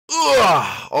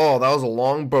Oh, that was a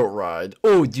long boat ride.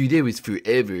 Oh, dude, it was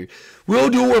forever. Well,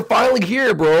 dude, we're finally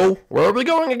here, bro. Where are we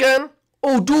going again?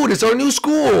 Oh, dude, it's our new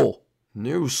school.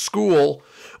 New school?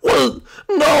 Well,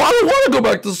 no, I don't want to go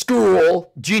back to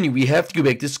school. Junior, we have to go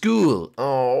back to school.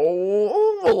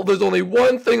 Oh, well, there's only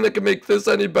one thing that can make this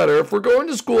any better. If we're going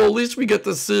to school, at least we get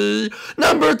to see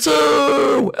number 2.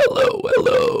 Hello,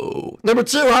 hello. Number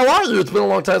 2, how are you? It's been a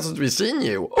long time since we've seen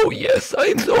you. Oh, yes, I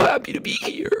am so happy to be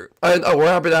here. And we're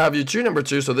happy to have you too, number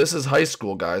 2. So this is high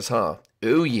school, guys, huh?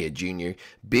 Oh yeah, Junior.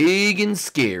 Big and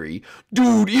scary.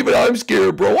 Dude, even I'm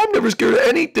scared, bro. I'm never scared of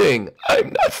anything.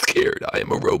 I'm not scared. I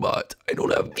am a robot. I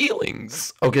don't have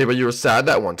feelings. Okay, but you were sad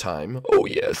that one time. Oh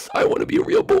yes, I want to be a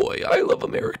real boy. I love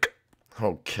America.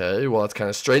 Okay, well that's kind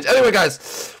of strange. Anyway,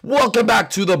 guys, welcome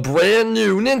back to the brand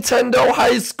new Nintendo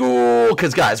High School.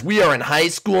 Because, guys, we are in high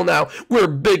school now. We're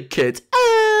big kids.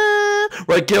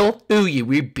 Right, Gil? Oh yeah,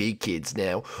 we're big kids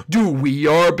now. Dude, we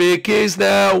are big kids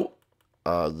now.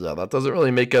 Yeah, that doesn't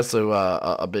really make us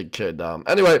a big kid.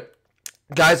 Anyway,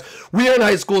 guys, we are in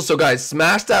high school, so guys,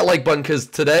 smash that like button, because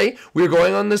today we're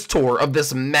going on this tour of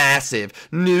this massive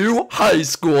new high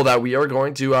school that we are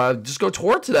going to just go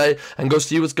tour today and go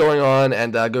see what's going on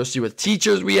and go see what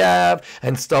teachers we have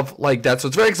and stuff like that. So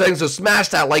it's very exciting, so smash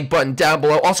that like button down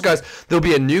below. Also, guys, there'll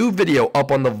be a new video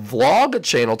up on the vlog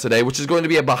channel today, which is going to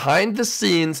be a behind the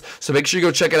scenes, so make sure you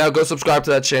go check it out. Go subscribe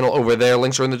to that channel over there.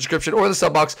 Links are in the description or the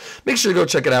sub box. Make sure you go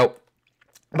check it out.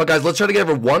 But guys, let's try to get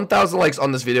over 1,000 likes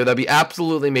on this video. That'd be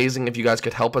absolutely amazing if you guys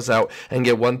could help us out and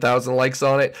get 1,000 likes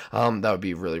on it. That would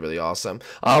be really, really awesome.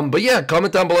 But yeah,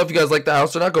 comment down below if you guys like the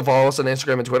house or not. Go follow us on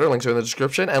Instagram and Twitter. Links are in the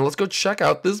description. And let's go check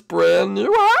out this brand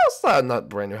new house. Not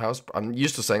brand new house. I'm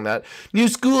used to saying that. New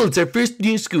school. It's our first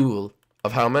new school.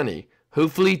 Of how many?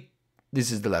 Hopefully,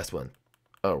 this is the last one.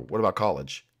 Oh, what about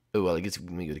college? Oh, well, I guess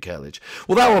we go to college.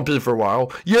 Well, that won't be for a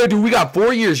while. Yeah, dude, we got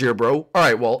 4 years here, bro. All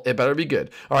right, well, it better be good.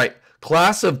 All right.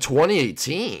 Class of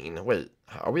 2018. Wait,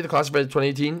 are we the class of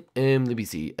 2018? Let me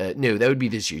see. No, that would be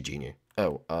this year, Junior.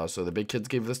 Oh, so the big kids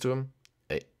gave this to him?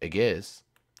 I guess.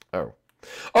 Oh.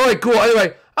 Alright, cool.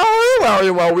 Anyway. Oh,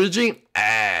 Waluigi.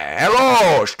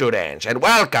 Hello, students, and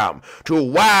welcome to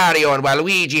Wario and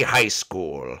Waluigi High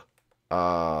School.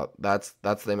 That's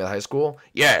the name of the high school?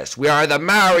 Yes, we are the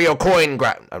Mario Coin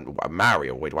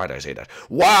Mario, wait, why did I say that?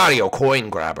 Wario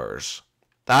Coin Grabbers.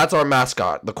 That's our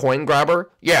mascot, the coin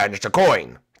grabber. Yeah, and it's a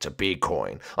coin. It's a big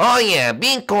coin. Oh yeah,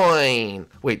 big coin.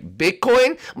 Wait,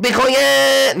 Bitcoin? Bitcoin?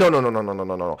 Yeah.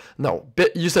 No.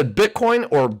 You said Bitcoin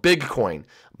or big coin?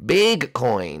 Big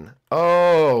coin.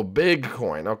 Oh, big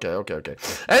coin. Okay.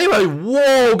 Anyway,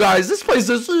 whoa, guys, this place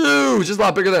is huge. It's a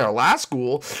lot bigger than our last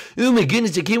school. Oh my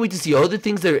goodness, I can't wait to see all the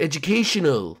things that are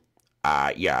educational.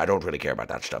 Yeah, I don't really care about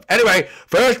that stuff. Anyway,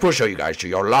 first we'll show you guys to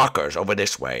your lockers over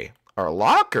this way. Our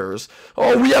lockers?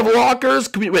 Oh, we have lockers?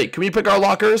 Can we pick our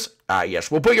lockers?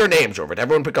 Yes, we'll put your names over it.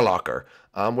 Everyone pick a locker.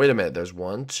 Wait a minute. There's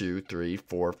 1, 2, 3,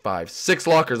 4, 5, 6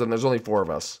 lockers, and there's only 4 of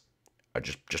us.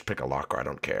 Just pick a locker. I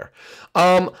don't care.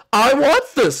 I want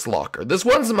this locker. This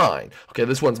one's mine. Okay,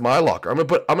 this one's my locker. I'm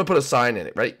gonna put a sign in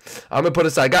it, right? I'm gonna put a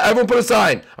sign. Everyone put a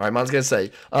sign. All right, Mom's gonna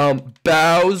say,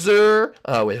 Bowser.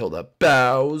 Wait, hold up.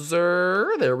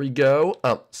 Bowser. There we go.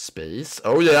 Space.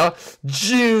 Oh yeah.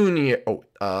 Junior. Oh,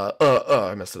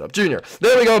 I messed it up. Junior.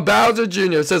 There we go. Bowser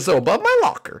Junior. It says so above my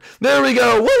locker. There we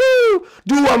go. Woohoo!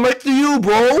 Dude, I'm next to you,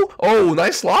 bro. Oh,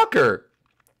 nice locker.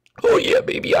 Oh yeah,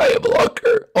 baby, I have a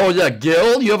locker. Oh yeah,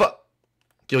 Gil, you have a...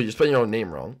 Gil, you're spelling your own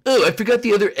name wrong. Oh, I forgot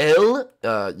the other L.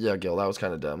 Yeah, Gil, that was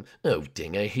kind of dumb. Oh,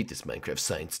 dang, I hate this Minecraft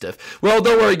science stuff. Well,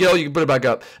 don't worry, Gil, you can put it back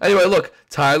up. Anyway, look,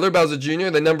 Tyler, Bowser Jr.,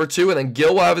 then number 2, and then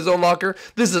Gil will have his own locker.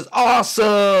 This is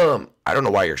awesome. I don't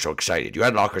know why you're so excited. You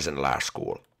had lockers in the last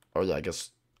school. Oh yeah, I guess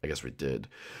we did.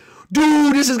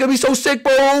 Dude, this is gonna be so sick,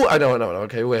 bro. I know.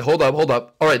 Okay, wait, hold up.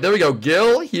 All right, there we go.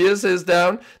 Gil, he is his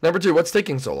down. Number 2, what's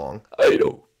taking so long? I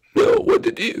don't know what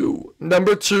to do.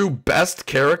 Number 2, best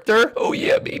character? Oh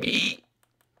yeah, baby.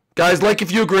 Guys, like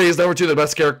if you agree, is number 2 the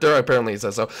best character? Apparently he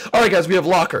says so. Alright guys, we have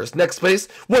lockers. Next space.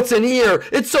 What's in here?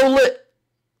 It's so lit.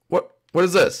 What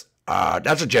is this?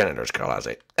 That's a janitor's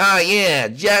closet. Yeah,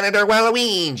 janitor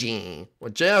Waluigi.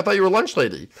 Well, Jan, I thought you were lunch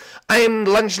lady. I'm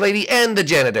lunch lady and the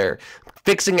janitor.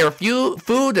 Fixing your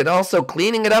food and also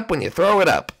cleaning it up when you throw it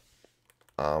up.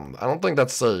 I don't think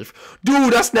that's safe.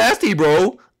 Dude, that's nasty,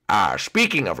 bro.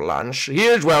 Speaking of lunch,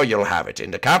 here's where you'll have it,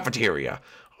 in the cafeteria.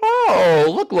 Oh,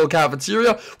 look, little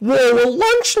cafeteria. Whoa, a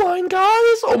lunch line,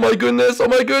 guys. Oh my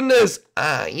goodness.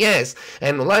 Yes,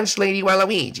 and lunch lady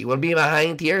Waluigi will be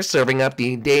behind here serving up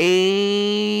the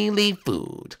daily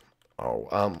food.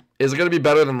 Oh, is it gonna be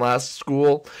better than last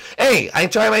school? Hey, I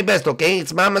try my best, okay?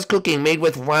 It's Mama's cooking made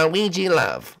with Waluigi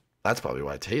love. That's probably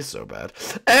why it tastes so bad.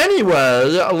 Anyway,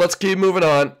 let's keep moving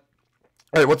on. All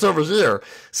right, what's over here?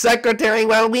 Secretary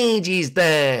Waluigi's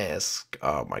desk.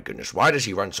 Oh, my goodness. Why does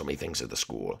he run so many things at the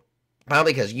school?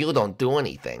 Probably because you don't do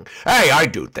anything. Hey, I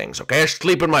do things, okay? I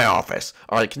sleep in my office.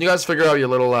 All right, can you guys figure out your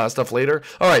little stuff later?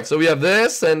 All right, so we have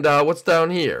this, and what's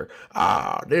down here?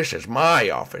 This is my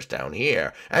office down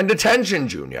here. And detention,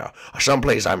 Junior.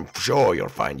 Someplace I'm sure you'll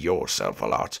find yourself a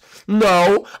lot.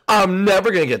 No, I'm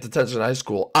never going to get detention in high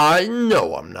school. I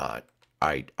know I'm not.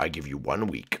 I give you 1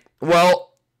 week.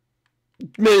 Well,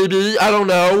 maybe. I don't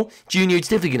know. Junior, it's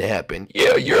definitely going to happen.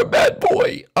 Yeah, you're a bad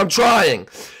boy. I'm trying.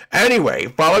 Anyway,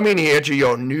 follow me in here to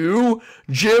your new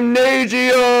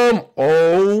gymnasium.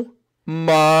 Oh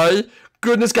my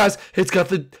goodness, guys! It's got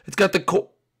the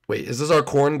wait. Is this our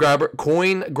coin grabber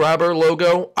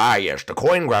logo? Ah, yes, the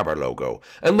coin grabber logo.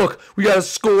 And look, we got a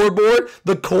scoreboard.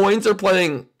 The coins are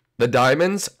playing the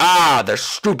diamonds. Ah, the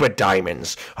stupid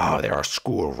diamonds. Oh, they're our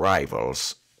school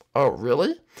rivals. Oh,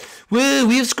 really? Well,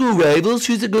 we have school rivals.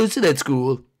 Who's that goes to that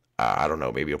school? I don't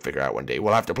know. Maybe you'll figure out one day.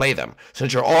 We'll have to play them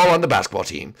since you're all on the basketball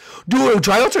team. Dude,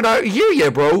 tryouts are not here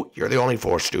yet, bro. You're the only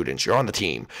 4 students. You're on the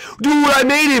team. Dude, I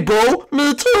made it, bro.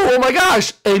 Me too. Oh my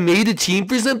gosh. I made a team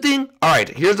for something. All right,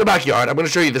 here's the backyard. I'm going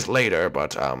to show you this later,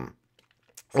 but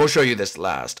we'll show you this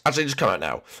last. Actually, just come out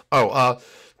now. Oh,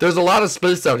 there's a lot of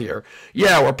space out here.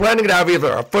 Yeah, we're planning to have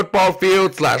either a football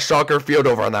field / soccer field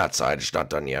over on that side. It's not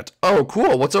done yet. Oh,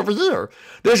 cool. What's over here?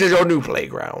 This is your new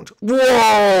playground.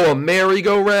 Whoa, a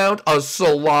merry-go-round, a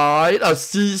slide, a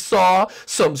seesaw,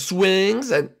 some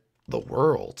swings, and the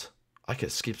world. I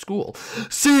could skip school.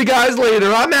 See you guys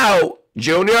later. I'm out.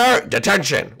 Junior,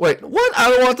 detention. Wait, what? I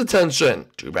don't want detention.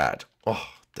 Too bad. Oh.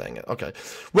 Dang it. Okay.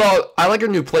 Well, I like our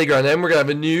new playground. And we're going to have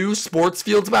a new sports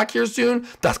fields back here soon.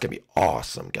 That's going to be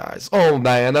awesome, guys. Oh,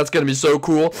 man. That's going to be so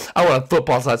cool. I want a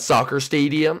football / soccer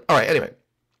stadium. All right. Anyway.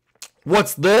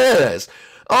 What's this?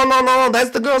 Oh, no.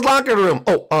 That's the girls' locker room.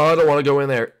 Oh, I don't want to go in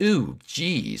there. Ooh,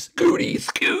 jeez.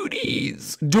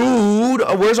 Scooties. Dude,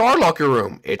 where's our locker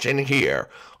room? It's in here.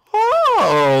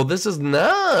 Oh, this is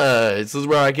nice. This is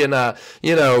where I can,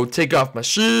 take off my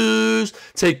shoes,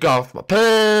 take off my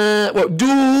pants. Well,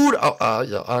 dude. Oh,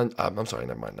 yeah, I'm sorry.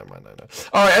 Never mind.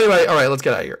 All right, anyway. All right, let's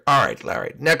get out of here. All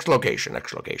right. Next location.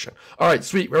 All right,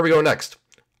 sweet. Where are we going next?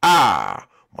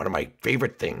 One of my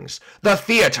favorite things. The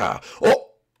theater.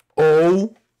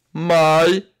 Oh,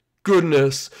 my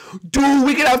goodness. Dude,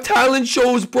 we can have talent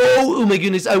shows, bro. Oh my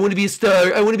goodness, I want to be a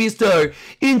star.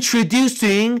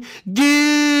 Introducing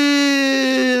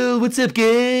Gil. What's up,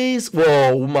 guys?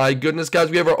 Whoa, my goodness,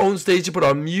 guys. We have our own stage to put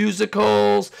on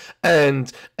musicals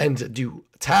and do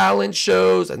talent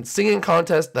shows and singing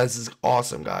contests. This is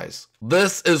awesome, guys.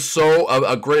 This is so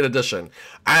a great addition.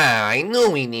 I knew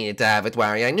we needed to have it,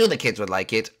 Larry. I knew the kids would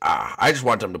like it. I just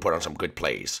want them to put on some good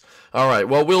plays. All right,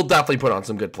 well, we'll definitely put on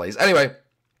some good plays. Anyway,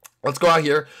 let's go out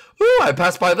here. Ooh, I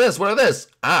passed by this. What are this?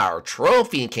 Our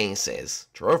trophy cases.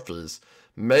 Trophies.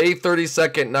 May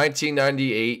 32nd,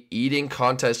 1998, eating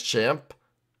contest champ.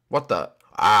 What the?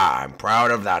 I'm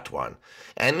proud of that one.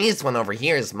 And this one over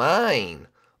here is mine.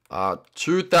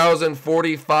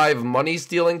 2045 money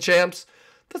stealing champs.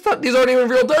 These aren't even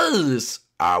real days.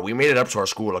 We made it up so our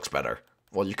school looks better.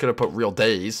 Well, you could have put real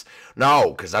days.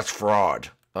 No, because that's fraud.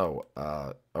 Oh,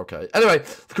 okay. Anyway,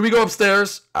 can we go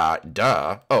upstairs?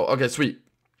 Duh. Oh, okay, sweet.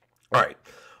 All right.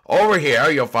 Over here,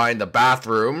 you'll find the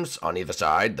bathrooms on either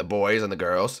side, the boys and the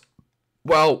girls.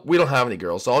 Well, we don't have any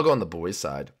girls, so I'll go on the boys'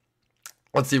 side.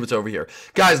 Let's see what's over here.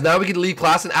 Guys, now we can leave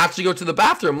class and actually go to the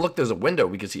bathroom. Look, there's a window.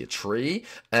 We can see a tree,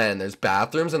 and there's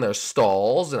bathrooms, and there's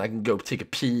stalls, and I can go take a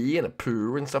pee and a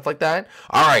poo and stuff like that.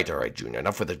 All right, Junior.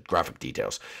 Enough with the graphic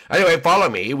details. Anyway, follow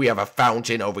me. We have a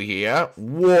fountain over here.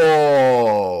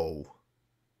 Whoa.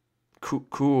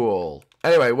 Cool.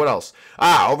 Anyway, what else?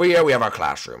 Over here we have our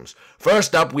classrooms.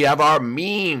 First up, we have our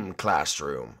meme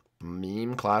classroom.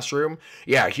 Meme classroom?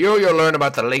 Yeah, here you'll learn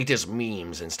about the latest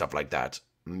memes and stuff like that.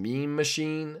 Meme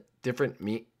machine? Different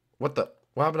meme? What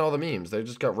happened to all the memes? They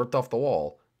just got ripped off the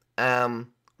wall.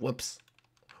 Whoops.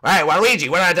 Alright, Waluigi,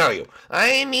 what did I tell you?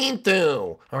 I mean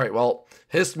to. Alright, well,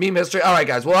 meme history. Alright,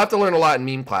 guys, we'll have to learn a lot in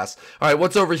meme class. Alright,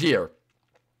 what's over here?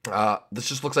 This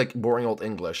just looks like boring old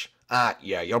English.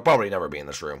 Yeah, you'll probably never be in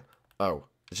this room. Oh,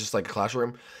 it's just like a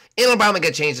classroom? It'll probably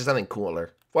get changed to something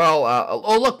cooler. Well,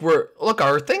 look,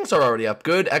 our things are already up.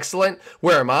 Good, excellent.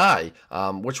 Where am I?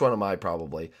 Which one am I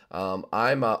probably? I'm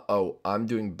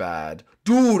doing bad.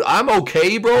 Dude, I'm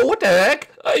okay, bro. What the heck?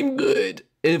 I'm good.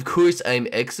 And of course, I'm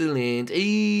excellent.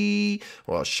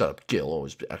 Well, shut up, Gil.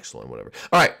 Always be excellent, whatever.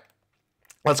 All right,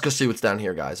 let's go see what's down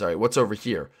here, guys. All right, what's over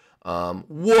here?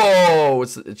 Whoa,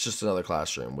 it's just another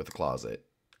classroom with a closet.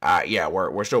 Yeah,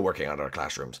 we're still working on our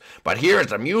classrooms. But here's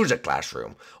the music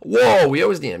classroom. Whoa, we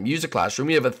always need a music classroom.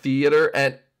 We have a theater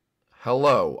and...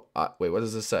 Hello. Wait, what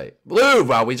does this say? Blue!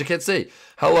 Wow, we just can't see.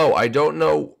 Hello, I don't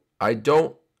know. I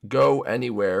don't go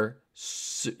anywhere.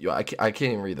 I can't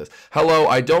even read this. Hello,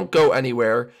 I don't go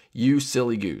anywhere, you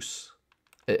silly goose.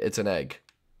 It's an egg.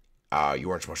 You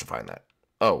weren't supposed to find that.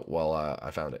 Oh, well, I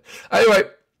found it. Anyway,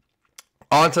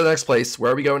 on to the next place.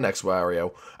 Where are we going next,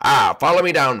 Wario? Follow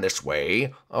me down this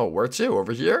way. Oh, where to?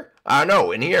 Over here?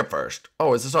 No, in here first.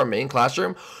 Oh, is this our main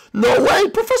classroom? No way,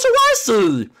 Professor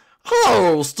Weissy!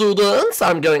 Hello, students.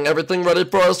 I'm getting everything ready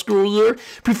for our school year.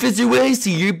 Professor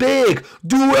Weissy, you're big.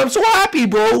 Dude, I'm so happy,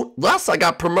 bro. Last, I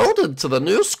got promoted to the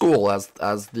new school as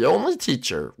the only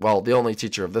teacher. Well, the only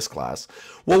teacher of this class.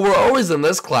 Well, we're always in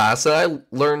this class, and I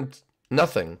learned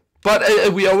nothing.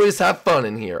 But we always have fun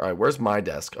in here. All right, where's my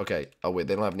desk? Okay. Oh, wait,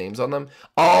 they don't have names on them?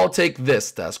 I'll take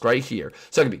this desk right here.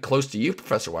 So I can be close to you,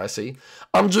 Professor Weissy.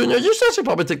 Junior, you should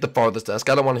probably take the farthest desk.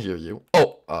 I don't want to hear you.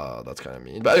 Oh, that's kind of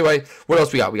mean. But anyway, what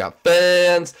else we got? We got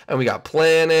fans, and we got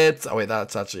planets. Oh, wait,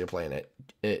 that's actually a planet.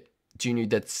 Junior,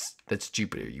 that's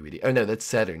Jupiter, you idiot. Oh, no, that's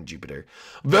Saturn, Jupiter.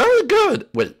 Very good.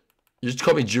 Wait, you just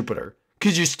call me Jupiter.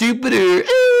 Because you're stupider.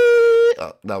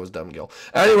 Oh, that was dumb, Gil.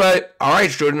 Anyway, all right,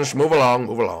 students, move along,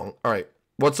 move along. All right,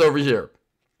 what's over here?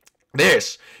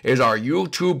 This is our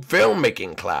YouTube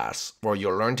filmmaking class, where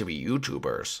you'll learn to be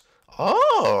YouTubers.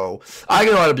 Oh, I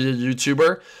know how to be a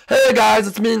YouTuber. Hey guys,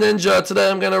 it's me, Ninja.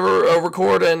 Today I'm gonna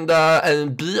record and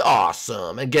be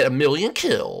awesome and get 1 million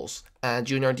kills.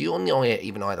 Junior, do you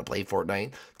even know how to play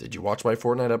Fortnite? Did you watch my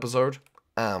Fortnite episode?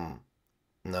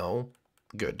 No.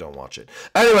 Good, don't watch it.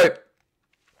 Anyway.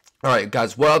 Alright,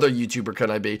 guys, what other YouTuber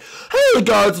can I be? Hey,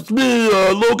 guys, it's me,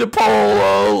 Logan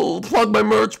Paul. Plug my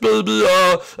merch, baby.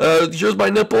 Here's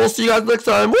my nipples. See you guys next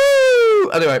time. Woo!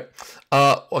 Anyway,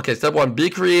 okay, step 1,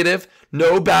 be creative.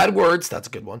 No bad words. That's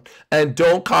a good one. And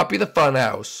don't copy the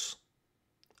funhouse.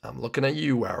 I'm looking at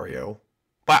you, Wario.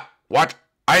 What?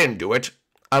 I didn't do it.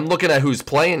 I'm looking at who's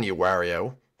playing you,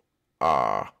 Wario.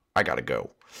 I gotta go.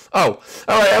 Oh,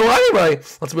 alright, well, anyway,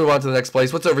 let's move on to the next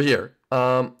place. What's over here?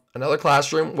 Another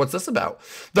classroom. What's this about?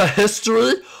 The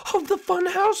history of the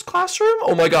Funhouse classroom?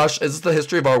 Oh my gosh, is this the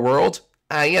history of our world?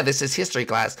 Yeah, this is history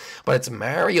class, but it's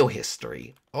Mario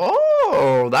history.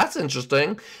 Oh, that's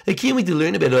interesting. I can't wait to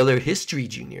learn about other history,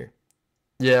 Junior.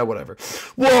 Yeah, whatever.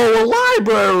 Whoa, a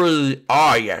library!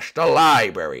 Ah, yes, the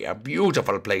library. A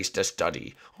beautiful place to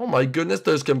study. Oh my goodness,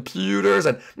 there's computers.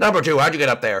 And number 2, how'd you get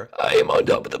up there? I am on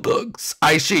top of the books.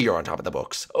 I see you're on top of the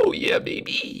books. Oh yeah,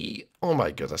 baby. Oh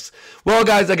my goodness. Well,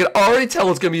 guys, I can already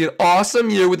tell it's going to be an awesome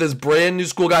year with this brand new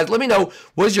school. Guys, let me know,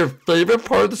 what is your favorite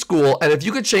part of the school? And if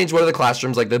you could change one of the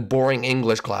classrooms, like the boring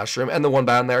English classroom and the one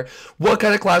down there, what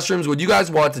kind of classrooms would you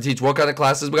guys want to teach? What kind of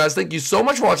classes? But guys, thank you so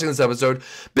much for watching this episode.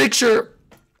 Big sure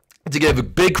to give a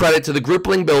big credit to the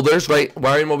Groupling builders, right?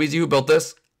 Wario and Mobizi, who built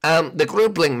this. The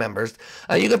Groupling members.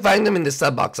 You can find them in the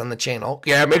sub box on the channel.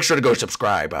 Yeah, make sure to go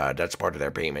subscribe. That's part of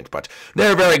their payment. But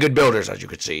they're very good builders, as you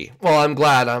can see. Well, I'm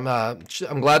glad. I'm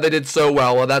glad they did so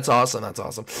well. Well, that's awesome. That's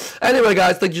awesome. Anyway,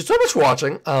 guys, thank you so much for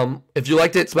watching. If you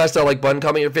liked it, smash that like button,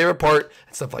 comment your favorite part,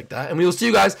 and stuff like that. And we will see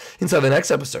you guys inside the next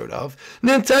episode of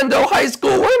Nintendo High School.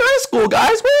 We're in high school,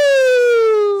 guys. Woo!